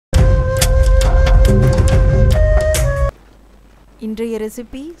இன்றைய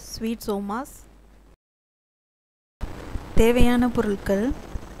recipe sweet சோமாஸ். தேவையான பொருட்கள்: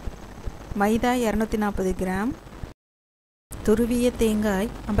 மைதா 240 கிராம், துருவிய தேங்காய்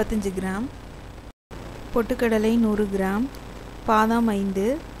 55 கிராம், பொட்டுக்கடலை 100 கிராம், பாதாம் 5,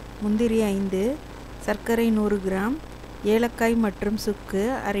 முந்திரி 5, சர்க்கரை 100 கிராம், ஏலக்காய் மற்றும் சுக்கு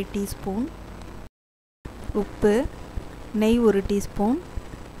 1/2 டீஸ்பூன், உப்பு, நெய் 1 டீஸ்பூன்,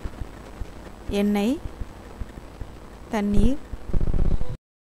 எண்ணெய், தண்ணீர்,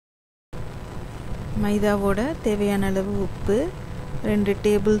 மைதாவோட தேவையான அளவு உப்பு, 2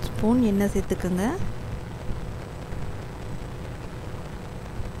 டேபிள் ஸ்பூன் எண்ணெய் சேர்த்துக்குங்க.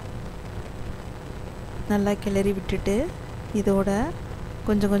 நல்லா கிளறி விட்டுட்டு இதோட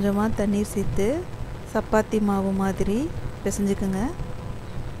கொஞ்சம் கொஞ்சமாக தண்ணீர் சேர்த்து சப்பாத்தி மாவு மாதிரி பிசைஞ்சுக்குங்க.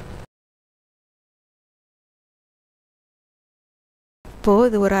 இப்போது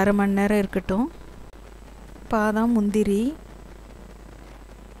இது ஒரு அரை மணி நேரம் இருக்கட்டும். பாதாம், முந்திரி,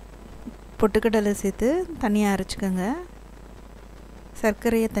 பொட்டுக்கடலை சேர்த்து தனியாக அரைச்சிக்கோங்க.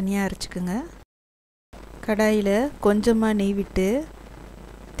 சர்க்கரையை தனியாக அரைச்சிக்கோங்க. கடாயில் கொஞ்சமாக நெய் விட்டு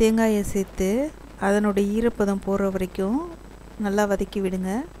தேங்காயை சேர்த்து அதனுடைய ஈரப்பதம் போகிற வரைக்கும் நல்லா வதக்கி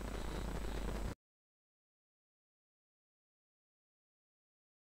விடுங்க.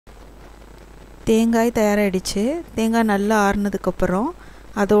 தேங்காய் தயாராகிடுச்சு. தேங்காய் நல்லா ஆறுனதுக்கப்புறம்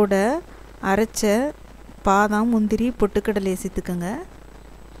அதோட அரைச்ச பாதாம், முந்திரி, பொட்டுக்கடலையை சேர்த்துக்கோங்க.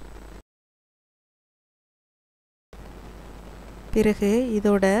 பிறகு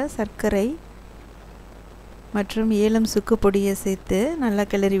இதோட சர்க்கரை மற்றும் ஏலம் சுக்கு பொடியை சேர்த்து நல்லா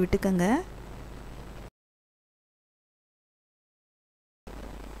கிளறி விட்டுக்கோங்க.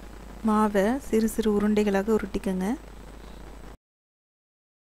 மாவை சிறு சிறு உருண்டைகளாக உருட்டிக்கோங்க.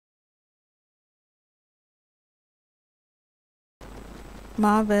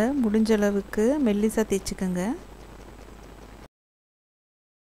 மாவை முடிஞ்ச அளவுக்கு மெல்லிசாக தேய்ச்சிக்கோங்க.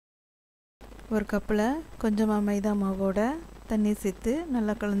 ஒரு கப்பில் கொஞ்சமாக மைதா மாவோட தண்ணீர் சேர்த்து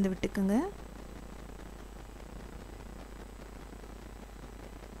நல்லா கலந்து விட்டுக்குங்க.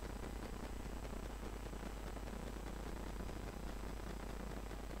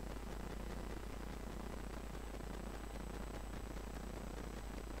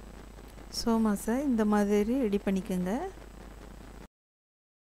 சோமாஸை இந்த மாதிரி ரெடி பண்ணிக்கோங்க.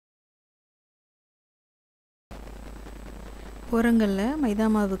 ஓரங்களில் மைதா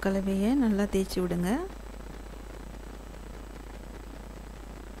மாவு கலவையை நல்லா தேய்ச்சி விடுங்க.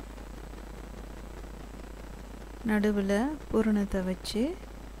 நடுவில் பூரணத்தை வச்சு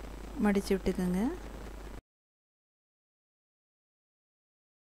மடித்து விட்டுக்கோங்க.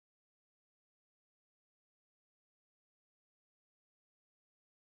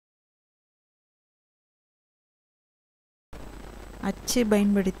 அச்சு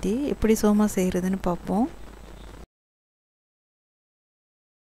பயன்படுத்தி எப்படி சோமா செய்கிறதுன்னு பார்ப்போம்.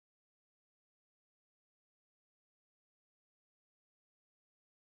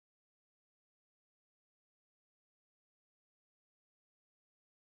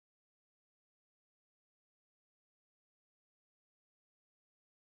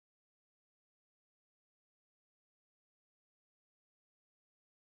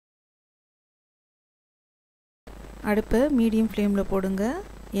 அடுப்பை மீடியம் ஃப்ளேமில் போடுங்க.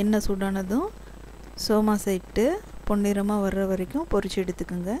 எண்ணெய் சூடானதும் சோமாஸை இட்டு பொன்னிறமாக வர்ற வரைக்கும் பொரிச்சு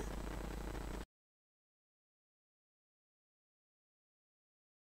எடுத்துக்கோங்க.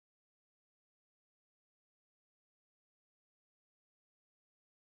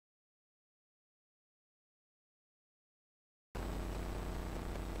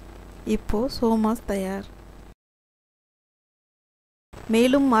 இப்போது சோமாஸ் தயார்.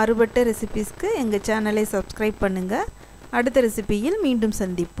 மேலும் மாறுபட்ட ரெசிபீஸ்க்கு எங்கள் சேனலை சப்ஸ்கிரைப் பண்ணுங்கள். அடுத்த ரெசிபியில் மீண்டும்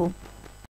சந்திப்போம்.